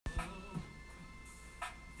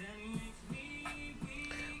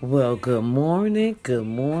Well, good morning, good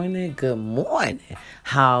morning, good morning.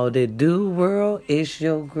 How to do, world? It's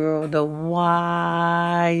your girl, the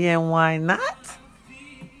why and why not?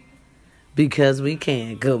 Because we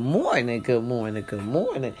can. Good morning, good morning, good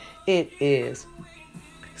morning. It is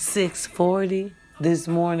 6:40 this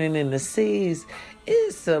morning in the seas.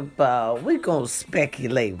 It's about, we're going to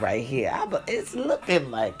speculate right here. It's looking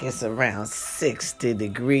like it's around 60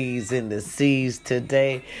 degrees in the seas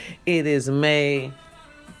today. It is May.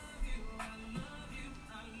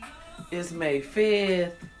 It's May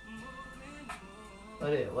 5th.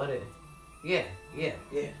 What is? Yeah.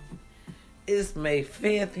 It's May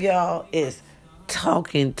 5th, y'all. It's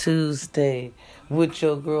Talking Tuesday with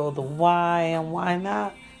your girl, the why and why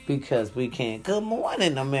not? Because we can. Good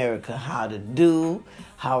morning, America. How to do?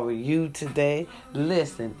 How are you today?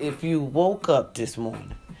 Listen, if you woke up this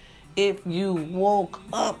morning and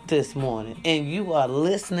you are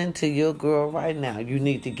listening to your girl right now, you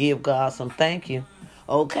need to give God some thank you.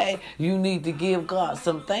 Okay? You need to give God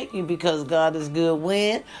some thank you because God is good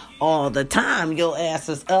when? All the time. Your ass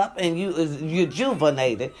is up and you is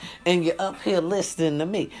rejuvenated and you're up here listening to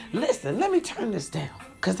me. Listen, let me turn this down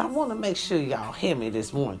because I want to make sure y'all hear me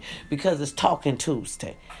this morning because it's Talking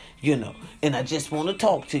Tuesday, and I just want to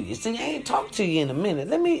talk to you. See, I ain't talked to you in a minute.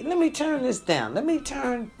 Let me turn this down. Let me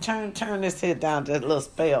turn this here down to a little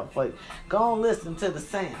spell for you. Go and listen to the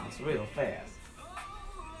sounds real fast.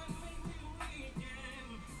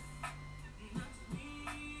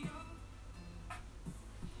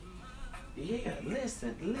 Yeah,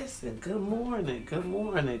 listen. Good morning.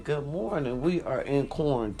 We are in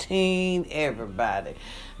quarantine, everybody.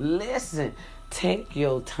 Listen, take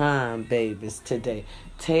your time, babies, today.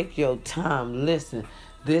 Take your time. Listen,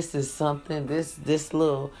 this is something, this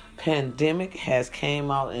little pandemic has came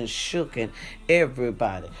out and shooken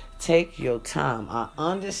everybody. Take your time. I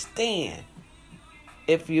understand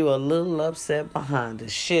if you're a little upset behind the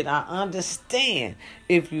shit. I understand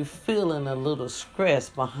if you're feeling a little stress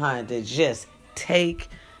behind it. Just take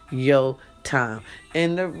your time.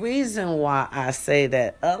 And the reason why I say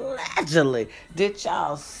that, allegedly, did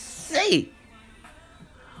y'all see,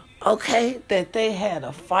 that they had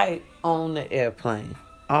a fight on the airplane?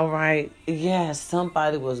 All right. Yes,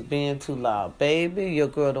 somebody was being too loud. Baby, your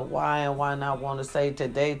girl, the why and why not, want to say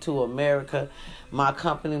today to America, my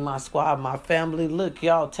company, my squad, my family, look,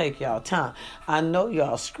 y'all take y'all time. I know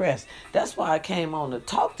y'all stressed. That's why I came on to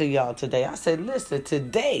talk to y'all today. I said, listen,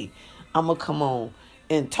 today I'm going to come on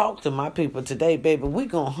and talk to my people today, baby. We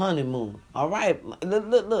gonna honeymoon, all right?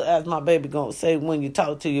 Look, as my baby gonna say when you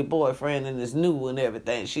talk to your boyfriend and it's new and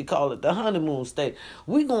everything, she call it the honeymoon stage.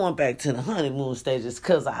 We going back to the honeymoon stages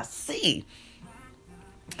because I see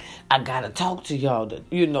I gotta talk to y'all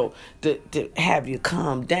to have you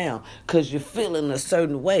calm down because you're feeling a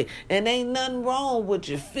certain way. And ain't nothing wrong with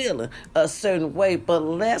you feeling a certain way, but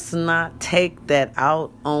let's not take that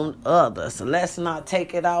out on others. Let's not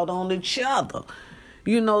take it out on each other.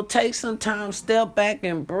 Take some time, step back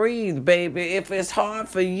and breathe, baby. If it's hard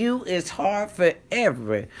for you, it's hard for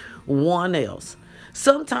everyone else.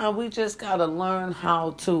 Sometimes we just got to learn how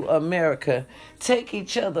to, America, take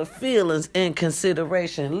each other's feelings in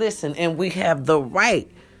consideration. Listen, and we have the right.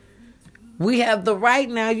 We have the right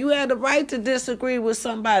now. You have the right to disagree with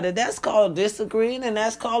somebody. That's called disagreeing, and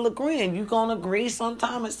that's called agreeing. You're going to agree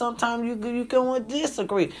sometime, and sometimes you're going to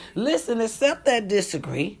disagree. Listen, accept that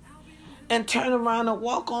disagree. And turn around and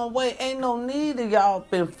walk on away. Ain't no need of y'all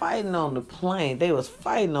been fighting on the plane. They was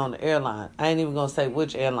fighting on the airline. I ain't even going to say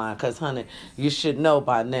which airline because, honey, you should know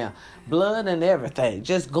by now. Blood and everything.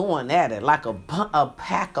 Just going at it like a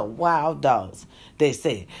pack of wild dogs, they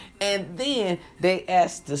said. And then they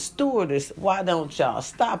asked the stewardess, why don't y'all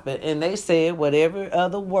stop it? And they said what every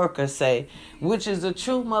other worker say, which is a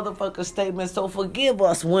true motherfucker statement. So forgive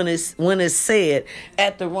us when it's said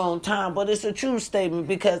at the wrong time. But it's a true statement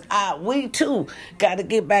because we too got to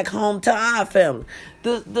get back home to our family.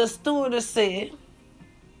 The stewardess said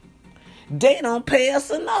they don't pay us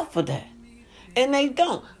enough for that. And they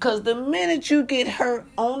don't. Because the minute you get hurt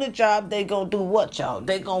on the job, they going to do what, y'all?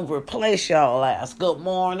 They going to replace y'all ass. Good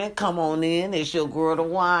morning. Come on in. It's your girl, the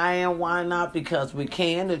why and why not? Because we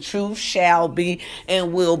can. The truth shall be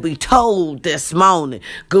and will be told this morning.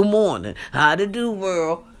 Good morning. How to do,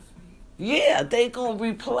 world? Yeah, they going to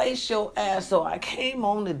replace your ass. So I came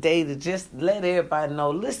on today to just let everybody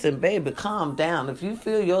know, listen, baby, calm down. If you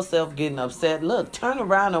feel yourself getting upset, look, turn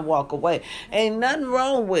around and walk away. Ain't nothing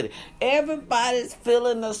wrong with it. Everybody's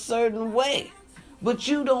feeling a certain way. But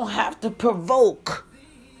you don't have to provoke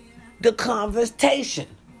the conversation.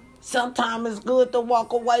 Sometimes it's good to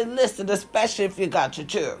walk away. Listen, especially if you got your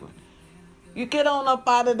children. You get on up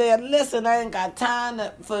out of there. Listen, I ain't got time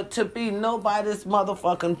to be nobody's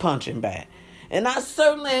motherfucking punching bag. And I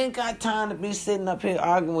certainly ain't got time to be sitting up here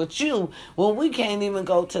arguing with you when we can't even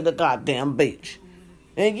go to the goddamn beach.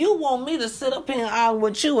 And you want me to sit up here and argue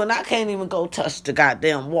with you and I can't even go touch the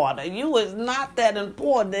goddamn water. You is not that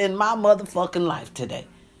important in my motherfucking life today.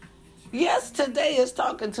 Yes, today is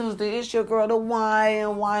Talking Tuesday. It's your girl, the why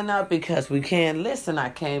and why not? Because we can't listen. I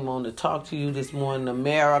came on to talk to you this morning,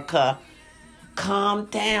 America. Calm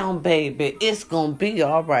down, baby. It's going to be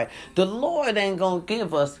all right. The Lord ain't going to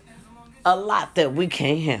give us a lot that we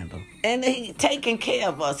can't handle. And He's taking care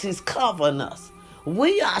of us. He's covering us.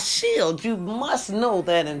 We are shield. You must know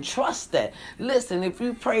that and trust that. Listen, if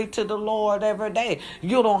you pray to the Lord every day,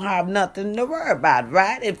 you don't have nothing to worry about,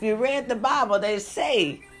 right? If you read the Bible, they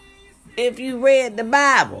say, if you read the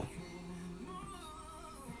Bible,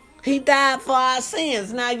 He died for our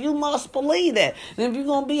sins. Now, you must believe that. And if you're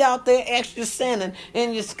going to be out there extra sinning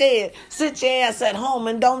and you're scared, sit your ass at home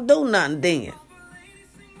and don't do nothing then.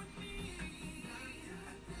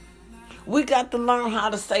 We got to learn how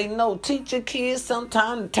to say no. Teach your kids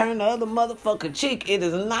sometime to turn the other motherfucker cheek. It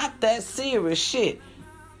is not that serious shit.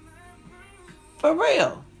 For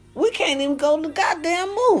real. We can't even go to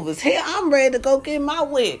goddamn movies. Here, I'm ready to go get my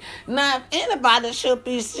wig. Now, if anybody should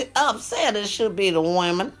be upset, it should be the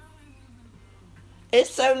women. It's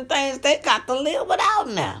certain things they got to live without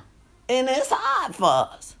now. And it's hard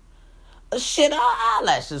for us. Shit, our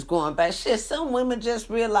eyelashes going back. Shit, some women just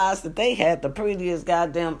realized that they had the prettiest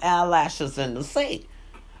goddamn eyelashes in the sea.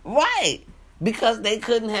 Right. Because they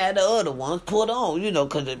couldn't have the other ones put on,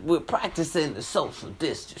 because we're practicing the social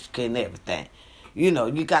distance and everything.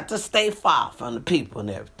 You got to stay far from the people and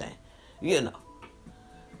everything.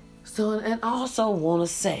 So, and I also want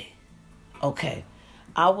to say, okay,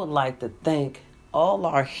 I would like to thank all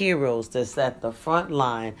our heroes that's at the front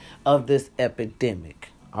line of this epidemic.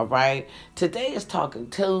 All right? Today is Talking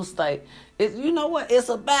Tuesday. You know what? It's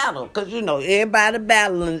a battle. Because, everybody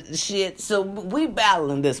battling shit. So we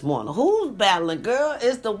battling this morning. Who's battling, girl?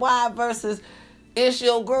 It's the why versus it's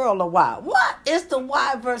your girl or why. What? It's the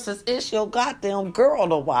why versus it's your goddamn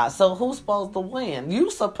girl or why. So who's supposed to win? You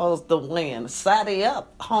supposed to win. Saddie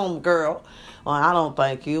up, homegirl. Well, I don't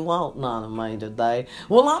think you want none of me today.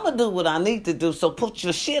 Well, I'm going to do what I need to do, so put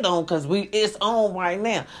your shit on because it's on right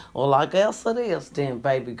now. Well, I guess it is then,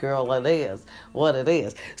 baby girl. It is what it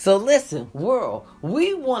is. So listen, world,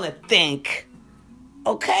 we want to think,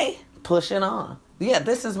 okay, push it on. Yeah,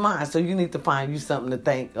 this is mine, so you need to find you something to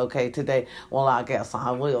think, okay, today. Well, I guess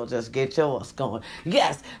I will just get yours going.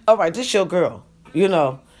 Yes, all right, this your girl,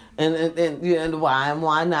 and why and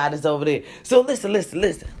why not is over there. So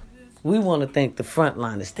listen. We want to thank the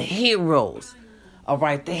frontliners, the heroes, all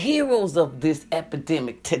right, the heroes of this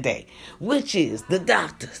epidemic today, which is the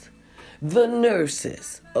doctors, the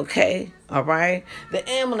nurses, okay, all right, the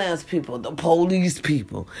ambulance people, the police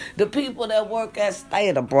people, the people that work at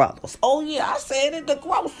Stater Brothers. Oh, yeah, I said it, the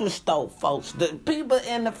grocery store folks, the people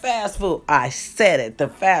in the fast food. I said it, the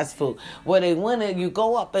fast food, where they went in, you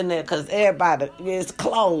go up in there because everybody is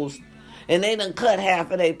closed and they done cut half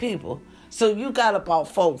of their people. So you got about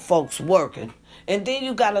folks working. And then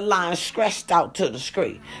you got a line stretched out to the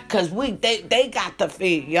street. Because they got to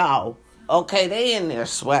feed y'all. Okay, they in there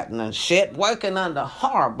sweating and shit. Working under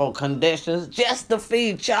horrible conditions just to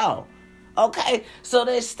feed y'all. Okay, so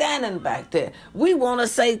they're standing back there. We want to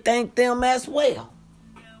say thank them as well.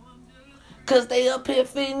 Because they up here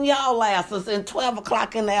feeding y'all asses. And 12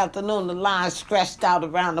 o'clock in the afternoon, the line stretched out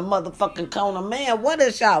around the motherfucking corner. Man, what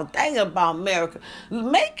is y'all thinking about, America?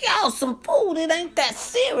 Make y'all some food. It ain't that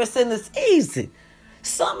serious and it's easy.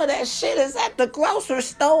 Some of that shit is at the grocery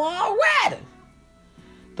store already.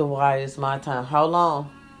 The why is my time. How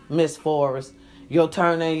long, Miss Forrest? Your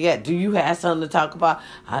turn ain't yet. Do you have something to talk about?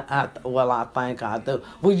 I think I do.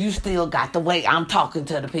 Well, you still got to wait. I'm talking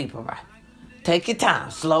to the people, right? Take your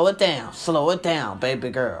time. Slow it down,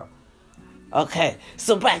 baby girl. Okay,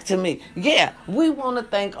 so back to me. Yeah, we want to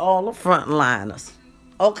thank all the frontliners.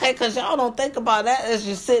 Okay, because y'all don't think about that as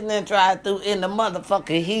you're sitting there drive through in the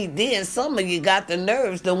motherfucking heat. Then some of you got the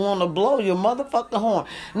nerves to want to blow your motherfucking horn.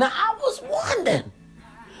 Now, I was wondering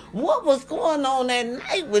what was going on at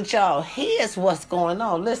night with y'all. Here's what's going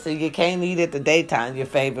on. Listen, you can't eat at the daytime your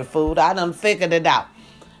favorite food. I done figured it out.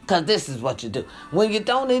 Because this is what you do. When you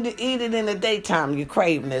don't eat it in the daytime, you're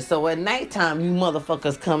craving it. So at nighttime, you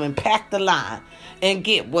motherfuckers come and pack the line and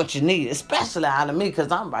get what you need. Especially out of me,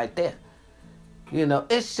 because I'm right there.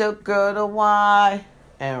 It's your girl, the why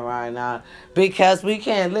And right now, because we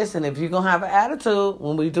can't listen. If you're going to have an attitude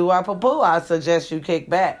when we do our poo-poo, I suggest you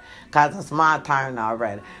kick back because it's my turn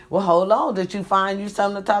already. Well, hold on. Did you find you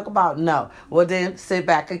something to talk about? No. Well, then sit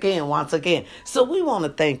back again, once again. So we want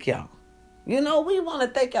to thank y'all. We want to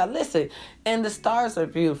thank y'all. Listen, and the stars are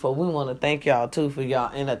beautiful. We want to thank y'all, too, for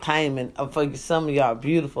y'all entertainment, for some of y'all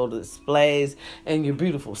beautiful displays and your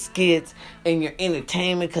beautiful skits and your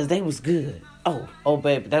entertainment because they was good. Oh,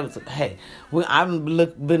 baby, that was, hey, I've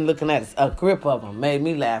been looking at a grip of them. Made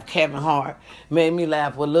me laugh. Kevin Hart made me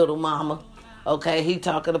laugh with Little Mama. Okay, he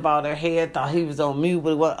talking about her hair, thought he was on mute,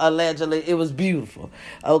 but allegedly it was beautiful.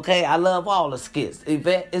 Okay, I love all the skits.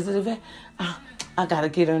 Yvette, is it Yvette? I gotta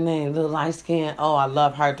get her name, little light skin. Oh, I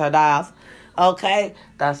love her Tadass. Okay,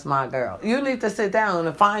 that's my girl. You need to sit down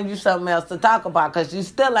and find you something else to talk about because you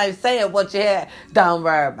still ain't saying what you had. Don't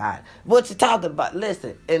worry about it. What you talking about?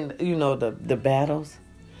 Listen, and the battles,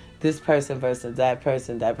 this person versus that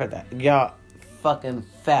person, y'all fucking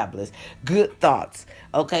fabulous. Good thoughts.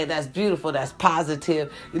 Okay, that's beautiful. That's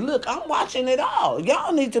positive. Look, I'm watching it all.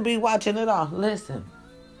 Y'all need to be watching it all. Listen,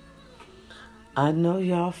 I know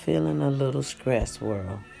y'all feeling a little stressed,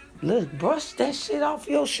 world. Look, brush that shit off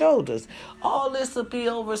your shoulders. All this will be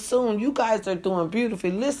over soon. You guys are doing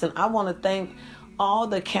beautifully. Listen, I want to thank all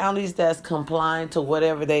the counties that's complying to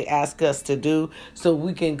whatever they ask us to do so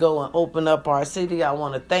we can go and open up our city. I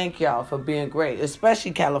want to thank y'all for being great,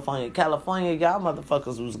 especially California. California, y'all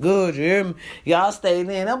motherfuckers was good, you hear me? Y'all stayed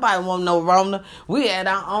in. Nobody want no Rona. We had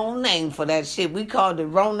our own name for that shit. We called it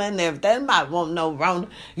Rona and everything. Nobody want no Rona.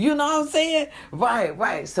 You know what I'm saying?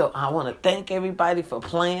 Right. So I want to thank everybody for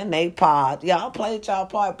playing they part. Y'all played y'all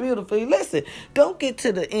part beautifully. Listen, don't get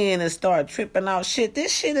to the end and start tripping out shit.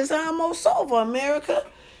 This shit is almost over, America.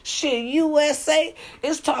 Shit, USA.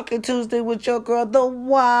 It's Talking Tuesday with your girl, the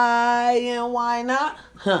why and why not?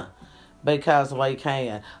 Because we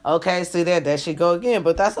can. Okay, see there she go again.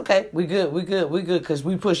 But that's okay. We good. Because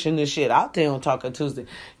we pushing this shit out there on Talking Tuesday.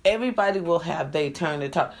 Everybody will have their turn to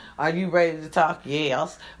talk. Are you ready to talk?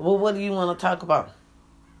 Yes. Well, what do you want to talk about?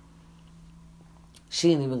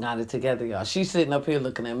 She ain't even got it together, y'all. She's sitting up here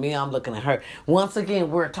looking at me. I'm looking at her. Once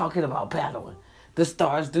again, we're talking about battling. The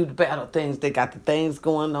stars do the battle things. They got the things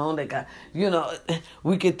going on. They got,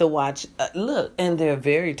 we get to watch. Look, and they're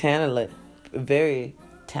very talented. Very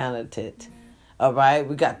talented. All right?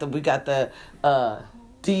 We got the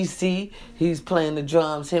DC. He's playing the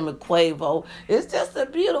drums. Him and Quavo. It's just a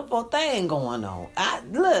beautiful thing going on.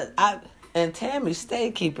 And Tammy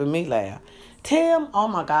stay keeping me laugh. Tim, oh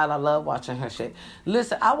my God, I love watching her shit.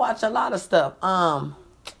 Listen, I watch a lot of stuff.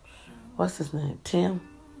 What's his name? Tim?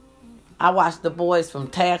 I watch The Boys from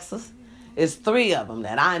Texas. It's 3 of them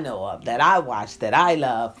that I know of, that I watch, that I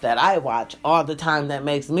love, that I watch all the time that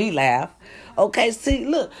makes me laugh. Okay, see,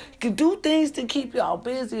 look, you can do things to keep y'all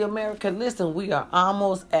busy, America. Listen, we are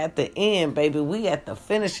almost at the end, baby. We at the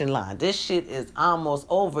finishing line. This shit is almost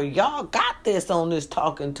over. Y'all got this on this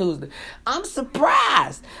Talking Tuesday. I'm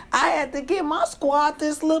surprised. I had to give my squad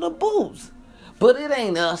this little boost. But it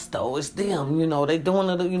ain't us, though. It's them. They doing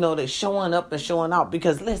it, they showing up and showing out.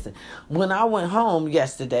 Because, listen, when I went home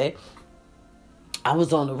yesterday, I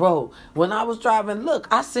was on the road. When I was driving, look,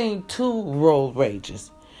 I seen 2 road rages.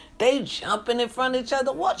 They jumping in front of each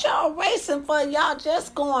other. What y'all racing for? Y'all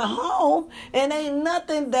just going home. And ain't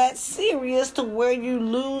nothing that serious to where you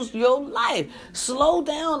lose your life. Slow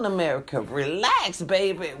down, America. Relax,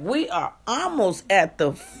 baby. We are almost at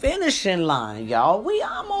the finishing line, y'all. We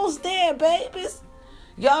almost there, babies.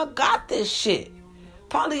 Y'all got this shit.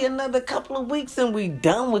 Probably another couple of weeks and we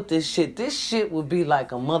done with this shit. This shit would be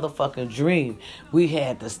like a motherfucking dream. We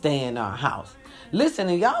had to stay in our house. Listen,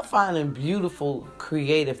 and y'all finding beautiful,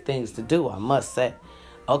 creative things to do, I must say.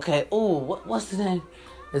 Okay, ooh, what's the name?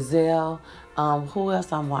 Azelle. Who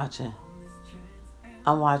else I'm watching?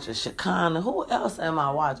 I'm watching Shakana. Who else am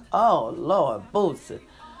I watching? Oh, Lord, Bootsy.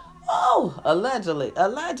 Oh,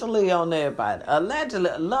 allegedly on everybody.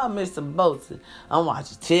 Allegedly, love me some Bootsy. I'm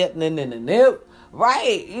watching Tipton and the Nip.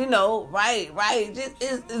 Right, right.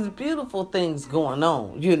 It's beautiful things going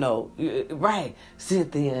on, right.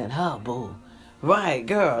 Cynthia and her boo. Right,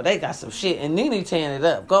 girl, they got some shit. And Nene tearing it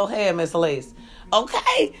up. Go ahead, Miss Lace.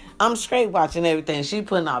 Okay, I'm straight watching everything she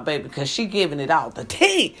putting out, baby, because she giving it out. The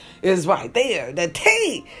tea is right there. The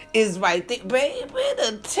tea is right there. Baby,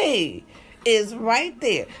 the tea is right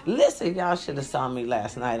there. Listen, y'all should have saw me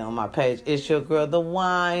last night on my page. It's your girl, the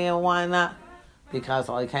why and why not? Because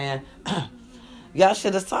I can. Y'all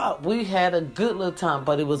should have saw it. We had a good little time,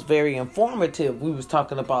 but it was very informative. We was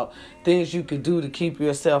talking about things you could do to keep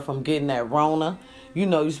yourself from getting that Rona.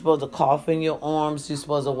 You're supposed to cough in your arms. You're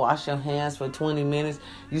supposed to wash your hands for 20 minutes.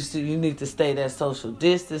 You need to stay that social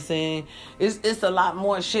distancing. It's a lot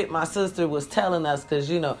more shit my sister was telling us because,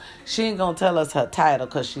 she ain't going to tell us her title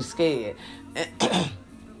because she's scared.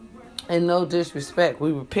 And no disrespect,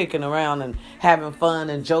 we were picking around and having fun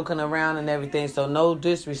and joking around and everything. So no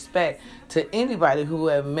disrespect to anybody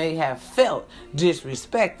who may have felt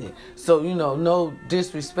disrespected. So, no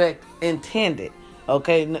disrespect intended.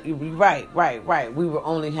 Okay, right. We were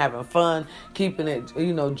only having fun, keeping it,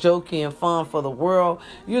 jokey and fun for the world.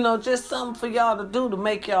 Just something for y'all to do to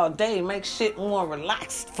make y'all day, make shit more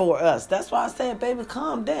relaxed for us. That's why I said, baby,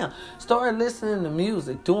 calm down. Start listening to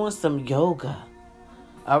music, doing some yoga.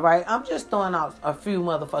 All right, I'm just throwing out a few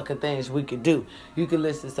motherfucking things we could do. You could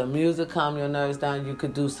listen to some music, calm your nerves down. You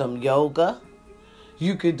could do some yoga.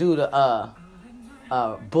 You could do the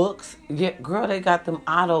books. Yeah, girl, they got them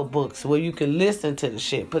auto books where you can listen to the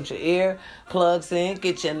shit. Put your ear plugs in,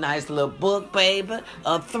 get your nice little book, baby.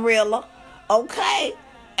 A thriller, okay?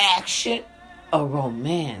 Action. A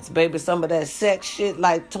romance, baby. Some of that sex shit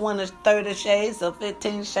like 20, 30 shades or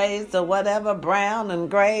 15 shades or whatever, brown and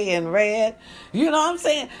gray and red. You know what I'm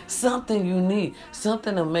saying? Something you need.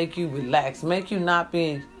 Something to make you relax, make you not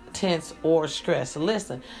be tense or stressed.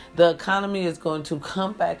 Listen, the economy is going to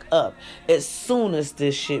come back up as soon as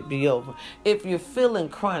this shit be over. If you're feeling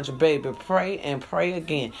crunch, baby, pray and pray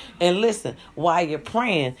again. And listen, while you're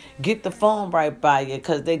praying, get the phone right by you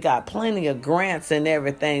because they got plenty of grants and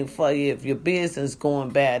everything for you if your business going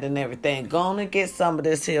bad and everything. Go on and get some of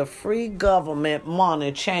this here free government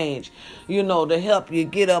money change, to help you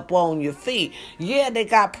get up on your feet. Yeah, they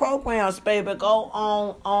got programs, baby. Go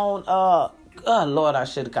on oh, Lord, I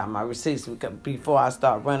should have got my receipts before I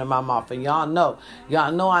start running my mouth. And y'all know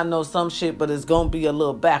I know some shit, but it's going to be a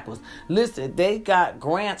little backwards. Listen, they got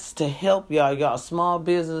grants to help y'all small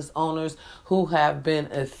business owners who have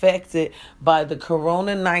been affected by the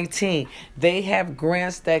Corona-19. They have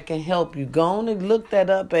grants that can help you. Go on and look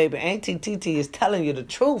that up, baby. Auntie TT is telling you the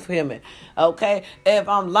truth, hear me. Okay? If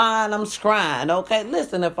I'm lying, I'm scrying. Okay?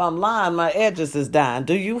 Listen, if I'm lying, my edges is dying.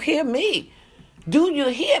 Do you hear me? Do you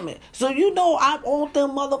hear me? So I want them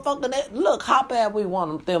motherfucking... Look, how bad we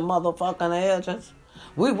want them motherfucking edges.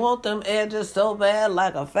 We want them edges so bad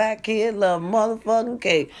like a fat kid love motherfucking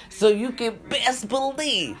cake. So you can best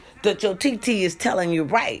believe that your TT is telling you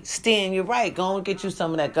right, steering you right. Go and get you some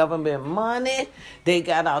of that government money they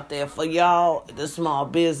got out there for y'all, the small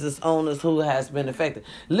business owners who has been affected.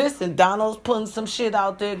 Listen, Donald's putting some shit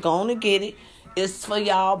out there. Go on and get it. It's for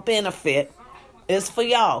y'all benefit. It's for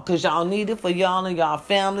y'all, because y'all need it for y'all and y'all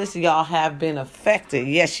families. Y'all have been affected.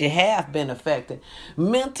 Yes, you have been affected.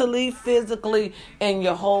 Mentally, physically, and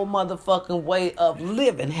your whole motherfucking way of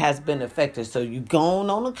living has been affected. So you go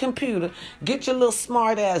on the computer, get your little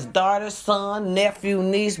smart-ass daughter, son, nephew,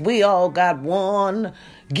 niece. We all got one.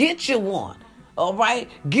 Get you one. All right?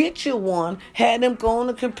 Get you one. Had them go on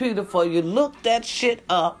the computer for you. Look that shit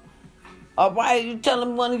up. All right, you tell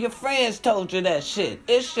them one of your friends told you that shit.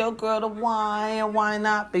 It's your girl to why and why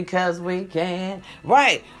not? Because we can.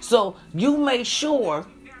 Right. So you make sure,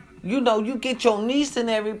 you get your niece and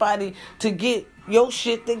everybody to get your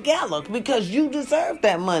shit together because you deserve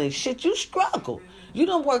that money. Shit, you struggle. You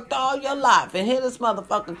done worked all your life and here this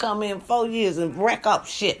motherfucker come in 4 years and wreck up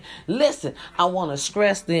shit. Listen, I want to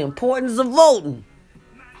stress the importance of voting.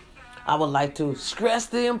 I would like to stress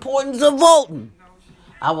the importance of voting.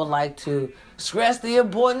 I would like to stress the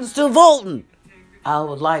importance to voting. I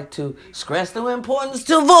would like to stress the importance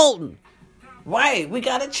to voting. Right, we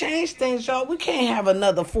got to change things, y'all. We can't have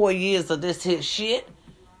another 4 years of this here shit.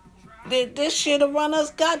 This shit will run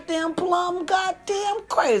us goddamn goddamn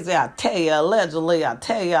crazy. I tell you, allegedly, I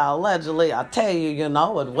tell you,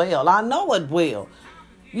 it will. I know it will.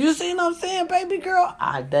 You see what I'm saying, baby girl?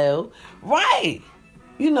 I do. Right.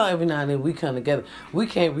 Every now and then we come together. We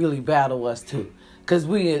can't really battle us too. Because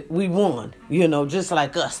we won, just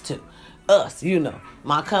like us too. Us,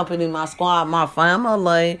 my company, my squad, my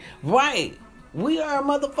family. Right. We are a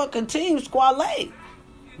motherfucking team, squad.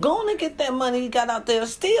 Go on and get that money you got out there.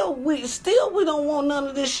 Still, we don't want none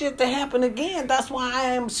of this shit to happen again. That's why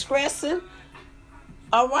I am stressing.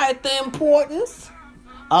 All right, the importance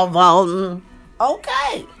of voting.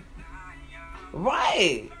 Okay.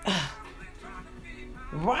 Right.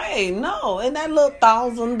 Right, no, and that little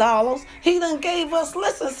 $1,000 he done gave us.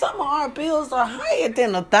 Listen, some of our bills are higher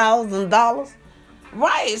than $1,000.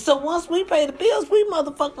 Right, so once we pay the bills, we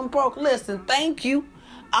motherfucking broke. Listen, thank you.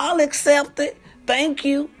 I'll accept it. Thank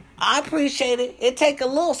you. I appreciate it. It take a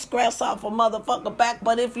little stress off a motherfucker back,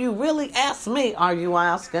 but if you really ask me, are you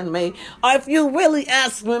asking me? Or if you really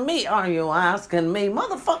asking me, are you asking me?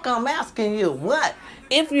 Motherfucker, I'm asking you. What?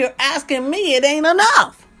 If you're asking me, it ain't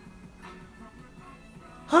enough.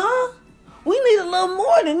 Huh? We need a little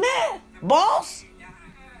more than that, boss.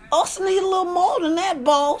 Us need a little more than that,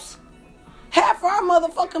 boss. Half our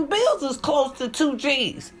motherfucking bills is close to 2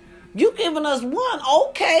 G's. You giving us one,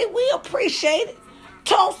 okay, we appreciate it.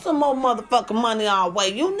 Toss some more motherfucking money our way.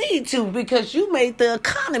 You need to, because you made the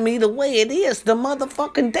economy the way it is the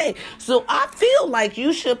motherfucking day. So I feel like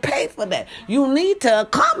you should pay for that. You need to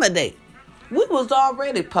accommodate. We was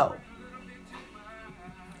already poor.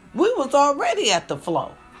 We was already at the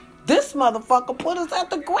floor. This motherfucker put us at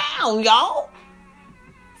the ground, y'all.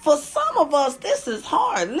 For some of us, this is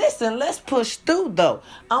hard. Listen, let's push through, though.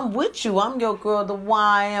 I'm with you. I'm your girl, the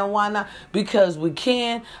why and why not. Because we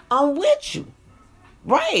can. I'm with you.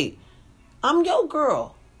 Right. I'm your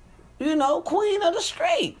girl. You know, queen of the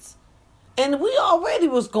streets. And we already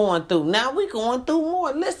was going through. Now we going through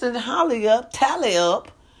more. Listen, holly up, tally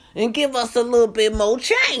up, and give us a little bit more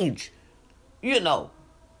change. You know,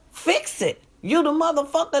 fix it. You the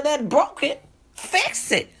motherfucker that broke it.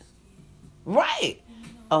 Fix it. Right.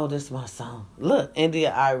 Oh, this is my song. Look,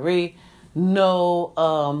 India Irie.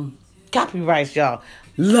 No copyrights, y'all.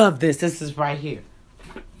 Love this. This is right here.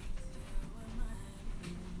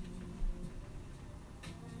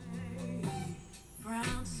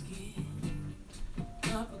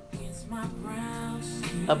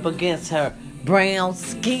 Up against her brown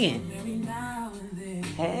skin.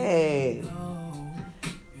 Hey.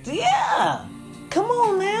 Yeah. Come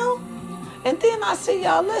on now. And then I see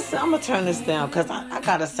y'all, listen, I'm going to turn this down because I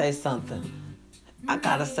got to say something.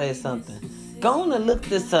 Go on and look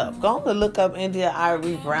this up. Go on and look up India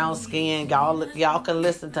Irie brown skin. Y'all can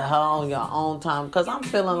listen to her on your own time because I'm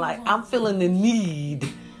feeling the need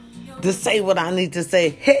to say what I need to say.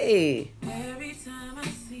 Hey. Every time I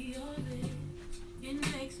see your lips,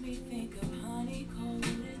 it makes me think of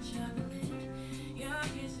honey-coated chocolate. Your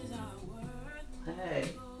kisses are worth. Hey,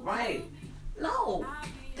 right. No.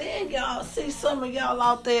 Then y'all see some of y'all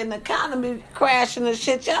out there in the economy crashing and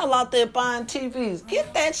shit. Y'all out there buying TVs.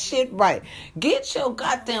 Get that shit right. Get your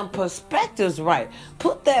goddamn perspectives right.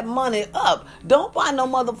 Put that money up. Don't buy no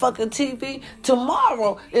motherfucking TV.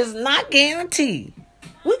 Tomorrow is not guaranteed.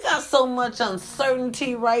 We got so much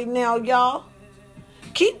uncertainty right now, y'all.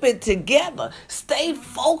 Keep it together. Stay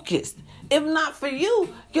focused. If not for you,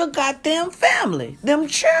 your goddamn family, them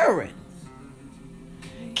children.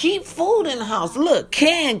 Keep food in the house. Look,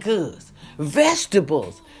 canned goods,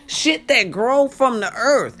 vegetables, shit that grow from the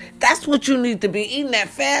earth. That's what you need to be eating. That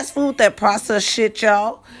fast food, that processed shit,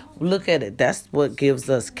 y'all. Look at it. That's what gives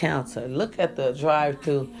us cancer. Look at the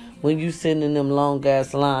drive-thru when you sitting in them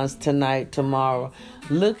long-ass lines tonight, tomorrow.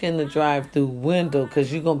 Look in the drive-thru window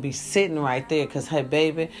because you're going to be sitting right there because, hey,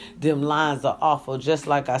 baby, them lines are awful. Just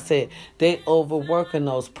like I said, they overworking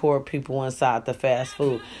those poor people inside the fast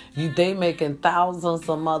food. They making thousands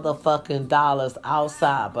of motherfucking dollars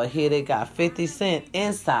outside, but here they got 50 cents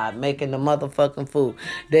inside making the motherfucking food.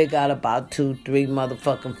 They got about 2, 3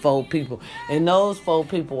 motherfucking 4 people. And those 4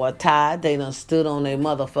 people are tired. They done stood on their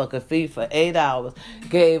motherfucking feet for 8 hours,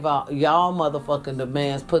 gave out y'all motherfucking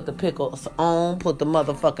demands, put the pickles on, put the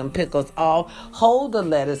motherfucking pickles off, hold the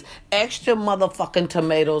lettuce, extra motherfucking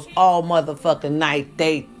tomatoes all motherfucking night.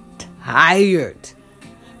 They tired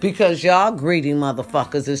because y'all greedy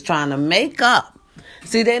motherfuckers is trying to make up.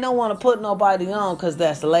 See, they don't want to put nobody on because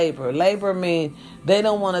that's labor. Labor means they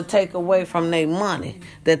don't want to take away from their money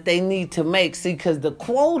that they need to make. See, because the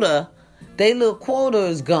quota, their little quota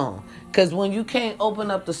is gone. Because when you can't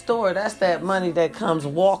open up the store, that's that money that comes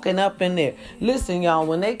walking up in there. Listen, y'all,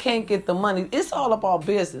 when they can't get the money, it's all about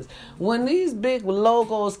business. When these big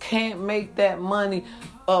logos can't make that money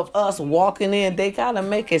of us walking in, they got to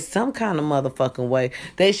make it some kind of motherfucking way.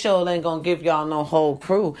 They sure ain't going to give y'all no whole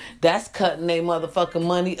crew. That's cutting their motherfucking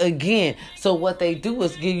money again. So what they do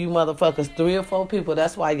is give you motherfuckers 3 or 4 people.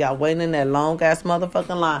 That's why y'all waiting in that long-ass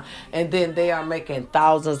motherfucking line. And then they are making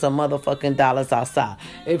thousands of motherfucking dollars outside.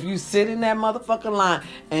 If you sit in that motherfucking line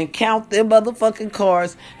and count their motherfucking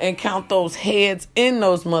cars and count those heads in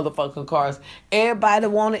those motherfucking cars, everybody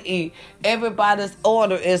want to eat. Everybody's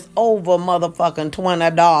order is over motherfucking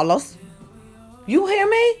 $20. You hear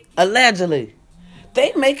me? Allegedly.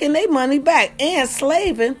 They making their money back and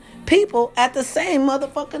enslaving people at the same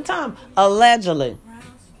motherfucking time. Allegedly.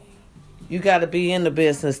 You got to be in the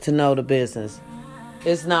business to know the business.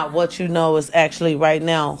 It's not what you know. It's actually right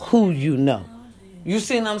now who you know. You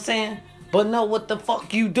see what I'm saying? But know what the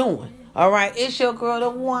fuck you doing. All right, it's your girl to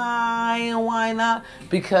why and why not?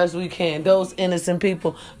 Because we can. Those innocent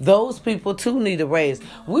people, those people too need a raise.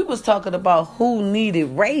 We was talking about who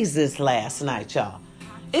needed raises last night, y'all.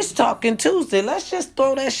 It's Talking Tuesday. Let's just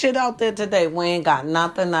throw that shit out there today. We ain't got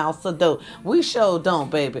nothing else to do. We sure don't,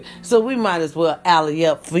 baby. So we might as well alley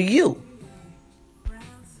up for you.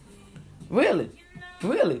 Really.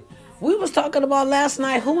 We was talking about last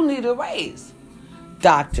night who need a raise.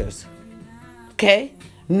 Doctors. Okay?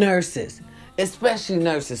 Nurses. Especially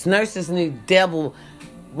nurses. Nurses need double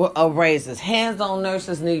raises. Hands-on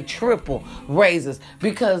nurses need triple raises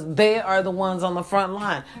because they are the ones on the front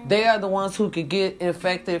line. They are the ones who could get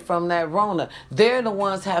infected from that Rona. They're the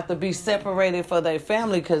ones have to be separated for their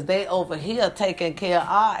family because they over here taking care of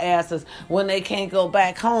our asses when they can't go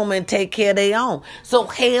back home and take care of their own. So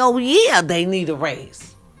hell yeah, they need a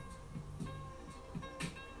raise.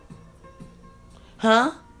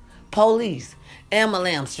 Huh? Police,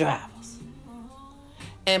 ambulance drivers.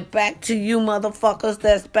 And back to you motherfuckers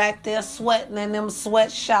that's back there sweating in them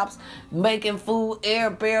sweatshops, making food,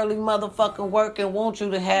 air barely motherfucking working, want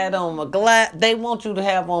you to have on they want you to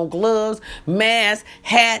have on gloves, mask,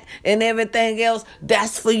 hat, and everything else.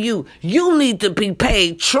 That's for you. You need to be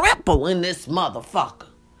paid triple in this motherfucker.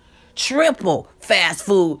 Triple fast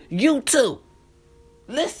food. You too.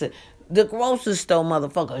 Listen, the grocery store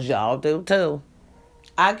motherfuckers, y'all do too.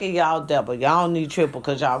 I give y'all double. Y'all need triple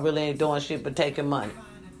because y'all really ain't doing shit but taking money.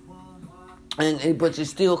 But you're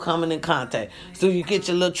still coming in contact. So you get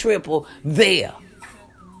your little triple there.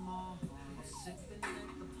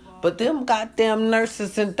 But them goddamn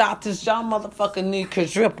nurses and doctors, y'all motherfucking need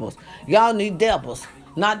quadruples. Y'all need doubles.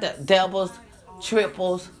 Not doubles,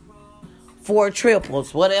 triples, 4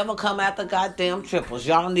 triples. Whatever come after goddamn triples.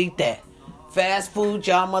 Y'all need that. Fast food,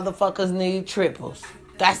 y'all motherfuckers need triples.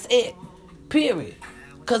 That's it. Period.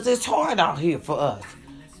 Because it's hard out here for us.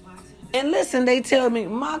 And listen, they tell me,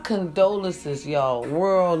 my condolences, y'all.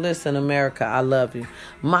 World, listen, America, I love you.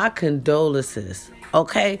 My condolences,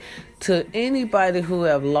 okay, to anybody who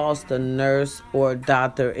have lost a nurse or a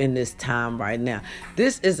doctor in this time right now.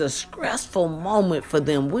 This is a stressful moment for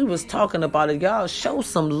them. We was talking about it. Y'all show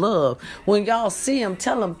some love. When y'all see them,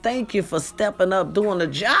 tell them thank you for stepping up, doing a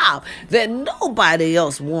job that nobody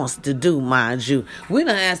else wants to do, mind you. We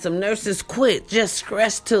done had some nurses quit, just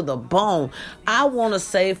stressed to the bone. I want to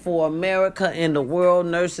say for America and the world,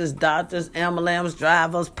 nurses, doctors, ambulance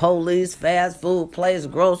drivers, police, fast food place,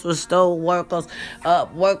 grocery store workers,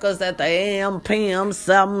 workers at the AM, PM,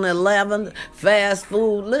 7-Eleven, fast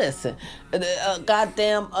food, listen,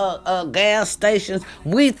 goddamn gas stations,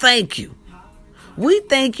 we thank you. We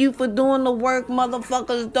thank you for doing the work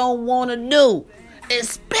motherfuckers don't want to do,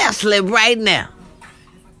 especially right now.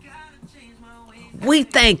 We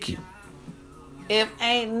thank you. If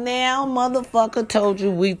ain't now, motherfucker told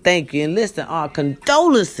you we thank you. And listen, our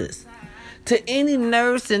condolences to any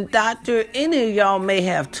nurse and doctor. Any of y'all may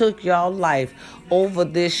have took y'all life over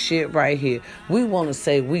this shit right here. We want to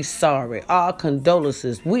say we sorry. Our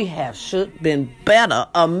condolences. We have should been better,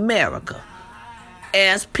 America,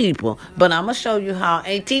 as people. But I'm going to show you how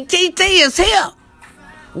ATTT is here.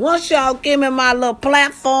 Once y'all give me my little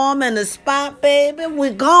platform and the spot, baby, we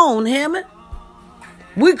gone, hear me?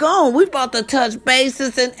 We gone. We about to touch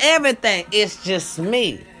bases and everything. It's just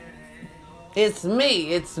me. It's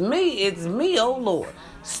me, oh Lord.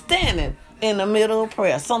 Standing in the middle of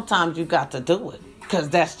prayer. Sometimes you got to do it. Because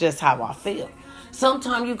that's just how I feel.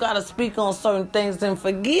 Sometimes you got to speak on certain things. And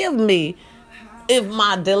forgive me if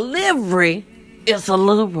my delivery is a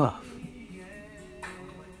little rough.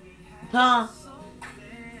 Huh?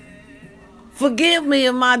 Forgive me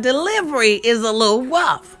if my delivery is a little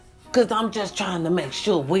rough. Because I'm just trying to make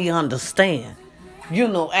sure we understand. You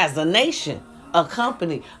know, as a nation, a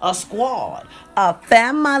company, a squad, a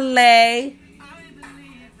family.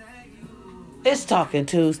 It's Talking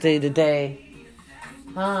Tuesday today.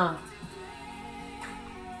 Huh?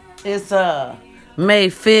 It's May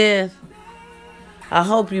 5th. I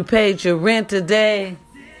hope you paid your rent today.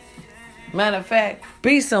 Matter of fact,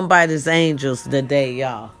 be somebody's angels today,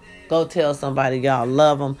 y'all. Go tell somebody y'all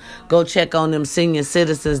love them. Go check on them senior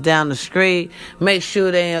citizens down the street. Make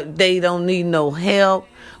sure they don't need no help.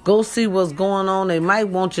 Go see what's going on. They might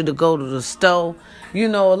want you to go to the store. You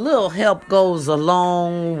know, a little help goes a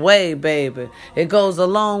long way, baby. It goes a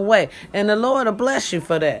long way. And the Lord will bless you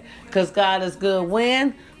for that. Because God is good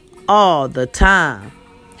when? All the time.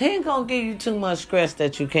 He ain't going to give you too much stress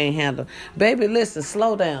that you can't handle. Baby, listen,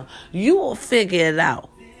 slow down. You will figure it out.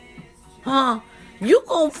 Huh? You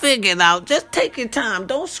gonna figure it out. Just take your time.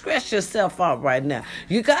 Don't stress yourself out right now.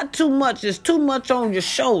 You got too much. It's too much on your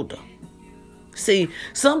shoulder. See,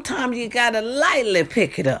 sometimes you gotta lightly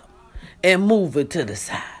pick it up. and move it to the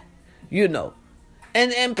side, you know.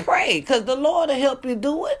 And pray, because the Lord will help you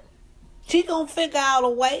do it. He gonna figure out a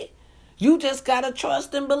way. You just gotta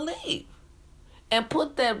trust and believe. And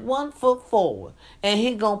put that 1 foot forward. And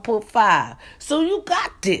he gonna put 5. So you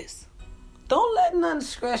got this. Don't let nothing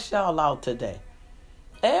stress y'all out today.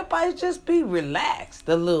 Everybody just be relaxed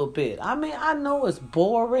a little bit. I mean, I know it's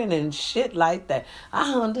boring and shit like that.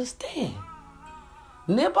 I understand.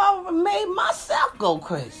 Nip, I made myself go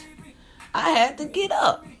crazy. I had to get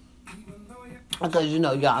up. Because,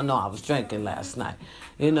 y'all know I was drinking last night.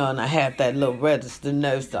 And I had that little registered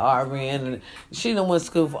nurse, the RN, and she done went to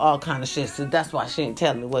school for all kind of shit. So that's why she ain't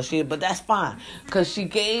telling me what she is. But that's fine. Because she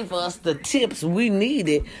gave us the tips we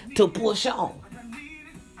needed to push on.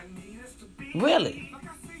 Really.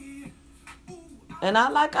 And I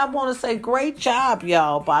want to say great job,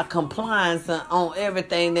 y'all, by compliance on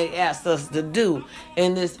everything they asked us to do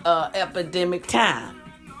in this epidemic time.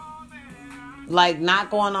 Like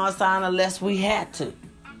not going outside unless we had to.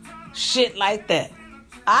 Shit like that.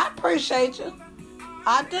 I appreciate you.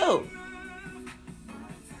 I do.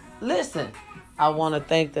 Listen, I want to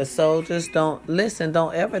thank the soldiers. Don't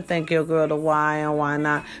ever thank your girl the why and why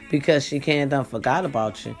not because she done forgot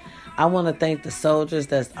about you. I want to thank the soldiers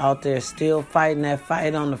that's out there still fighting that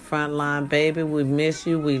fight on the front line, baby. We miss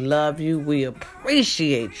you. We love you. We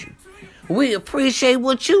appreciate you. We appreciate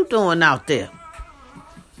what you doing out there.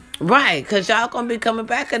 Right, because y'all going to be coming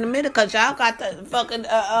back in a minute because y'all got the fucking,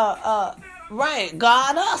 right,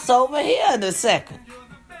 guard us over here in a second.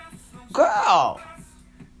 Girl,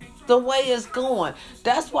 the way it's going.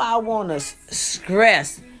 That's why I want to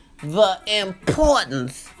stress the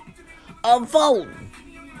importance of voting.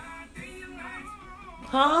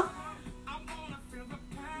 Huh?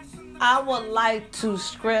 I would like to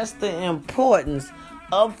stress the importance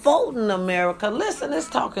of voting, America. Listen, it's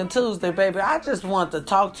Talking Tuesday, baby. I just want to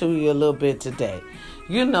talk to you a little bit today.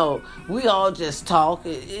 We all just talk.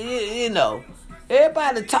 Everybody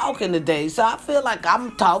talking today, so I feel like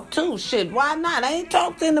I'm talk too. Shit, why not? I ain't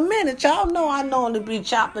talked in a minute. Y'all know I normally be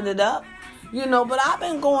chopping it up. But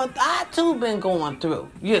I too been going through,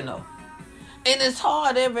 And it's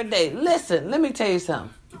hard every day. Listen, let me tell you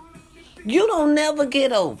something. You don't never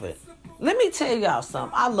get over it. Let me tell y'all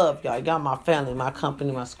something. I love y'all. Y'all my family, my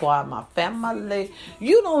company, my squad, my family.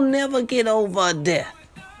 You don't never get over a death.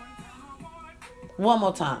 One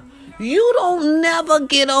more time. You don't never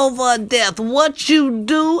get over a death. What you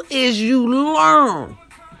do is you learn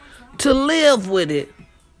to live with it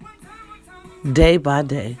day by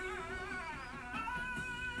day.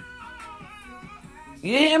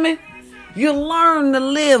 You hear me? You learn to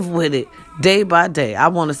live with it day by day. I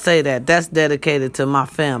want to say that. That's dedicated to my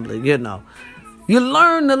family, You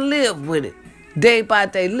learn to live with it day by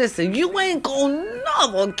day. Listen, you ain't gonna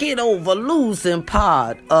never get over losing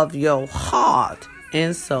part of your heart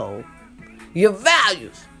and soul. Your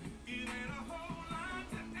values.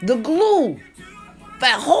 The glue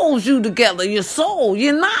that holds you together, your soul.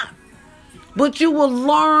 You're not. But you will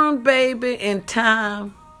learn, baby, in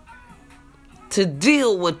time to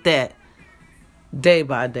deal with that day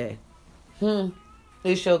by day.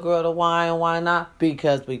 It's your girl the why and why not?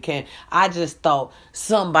 Because we can. I just thought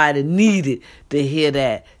somebody needed to hear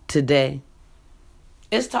that today.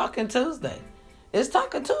 It's Talking Tuesday. It's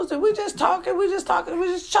Talking Tuesday. We just talking. We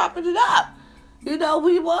just chopping it up.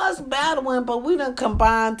 We was battling, but we done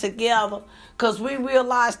combined together because we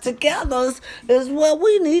realized together is where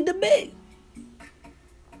we need to be.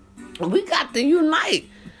 We got to unite.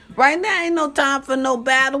 Right now ain't no time for no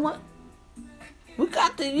battling. We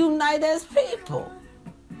got to unite as people.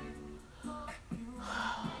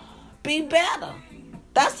 Be better.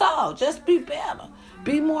 That's all. Just be better.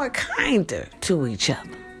 Be more kinder to each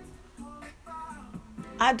other.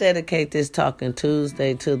 I dedicate this Talking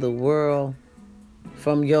Tuesday to the world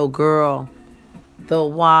from your girl, the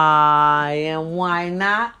why and why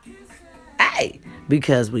not? Hey,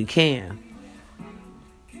 because we can.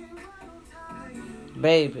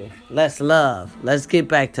 Baby, let's love. Let's get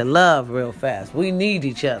back to love real fast. We need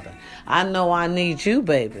each other. I know I need you,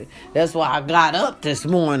 baby. That's why I got up this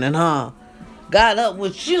morning, huh? Got up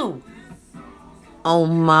with you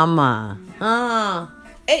on my mind.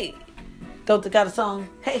 Hey, don't they got a song?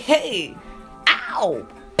 Hey, hey. Ow.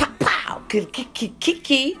 Pow, pow.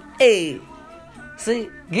 Kiki. Hey. See,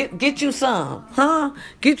 get you some, huh?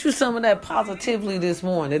 Get you some of that positively this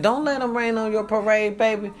morning. Don't let them rain on your parade,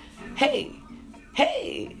 baby.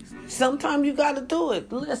 Hey, sometimes you got to do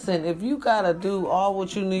it. Listen, if you got to do all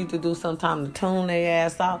what you need to do sometime to tune their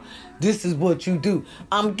ass out, this is what you do.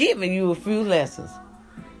 I'm giving you a few lessons.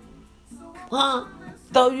 Huh?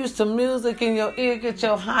 throw you some music in your ear, get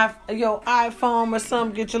your iPhone or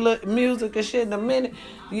something, get your little music and shit in a minute.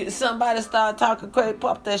 Somebody start talking crazy,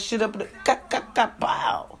 pop that shit up,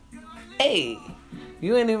 pow. Hey,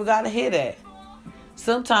 you ain't even got to hear that.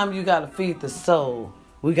 Sometimes you got to feed the soul.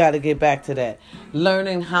 We got to get back to that.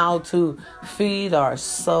 Learning how to feed our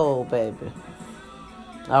soul, baby.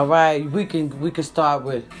 All right, we can start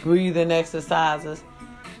with breathing exercises.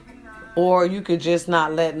 Or you could just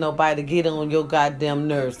not let nobody get on your goddamn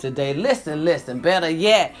nerves today. Listen. Better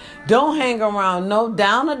yet, don't hang around no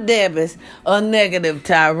downer Debbies or negative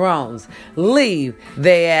Tyrones. Leave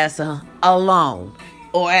their ass alone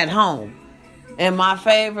or at home. And my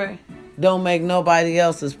favorite, don't make nobody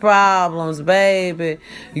else's problems, baby,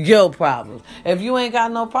 your problems. If you ain't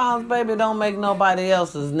got no problems, baby, don't make nobody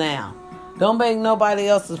else's now. Don't make nobody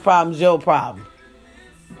else's problems your problem.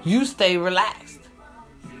 You stay relaxed.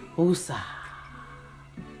 Woosah.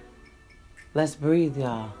 Let's breathe,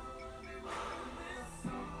 y'all.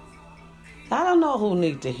 I don't know who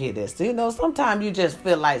need to hear this. You know, sometimes you just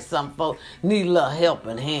feel like some folks need a little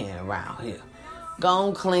helping hand around here. Go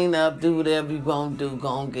on, clean up, do whatever you gonna do. Go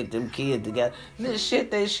on, get them kids together. This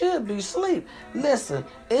shit, they should be asleep. Listen,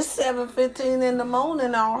 it's 7:15 in the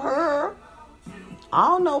morning on her. I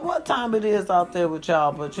don't know what time it is out there with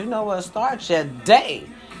y'all, but you know what? Start your day,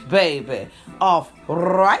 baby, off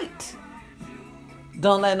right.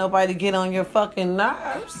 Don't let nobody get on your fucking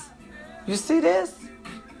nerves. You see this?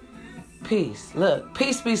 Peace. Look,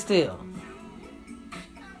 peace be still.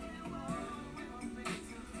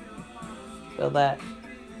 Feel that?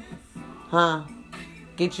 Huh?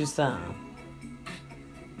 Get you some.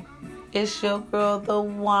 It's your girl, the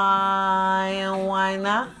why and why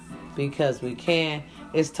not? Because we can.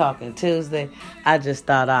 It's Talking Tuesday. I just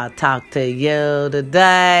thought I'd talk to you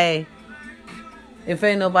today. If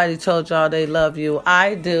ain't nobody told y'all they love you,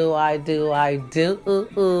 I do. Your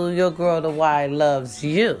girl, the why, loves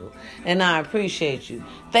you. And I appreciate you.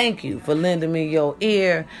 Thank you for lending me your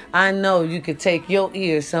ear. I know you could take your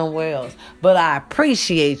ear somewhere else, but I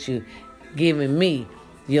appreciate you giving me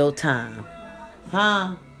your time.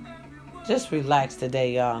 Huh? Just relax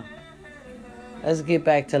today, y'all. Let's get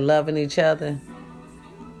back to loving each other,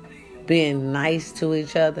 being nice to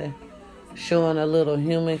each other, showing a little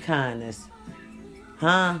human kindness.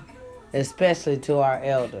 Huh? Especially to our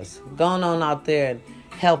elders. Going on out there and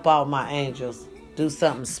help out my angels. Do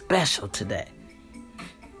something special today.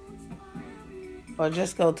 Or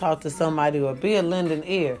just go talk to somebody or be a lending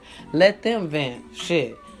ear. Let them vent.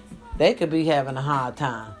 Shit. They could be having a hard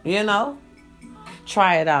time. You know?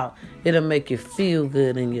 Try it out. It'll make you feel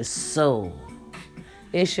good in your soul.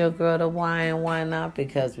 It's your girl, the why and why not?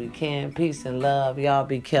 Because we can. Peace and love. Y'all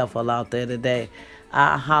be careful out there today.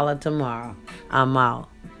 I'll holler tomorrow. I'm out.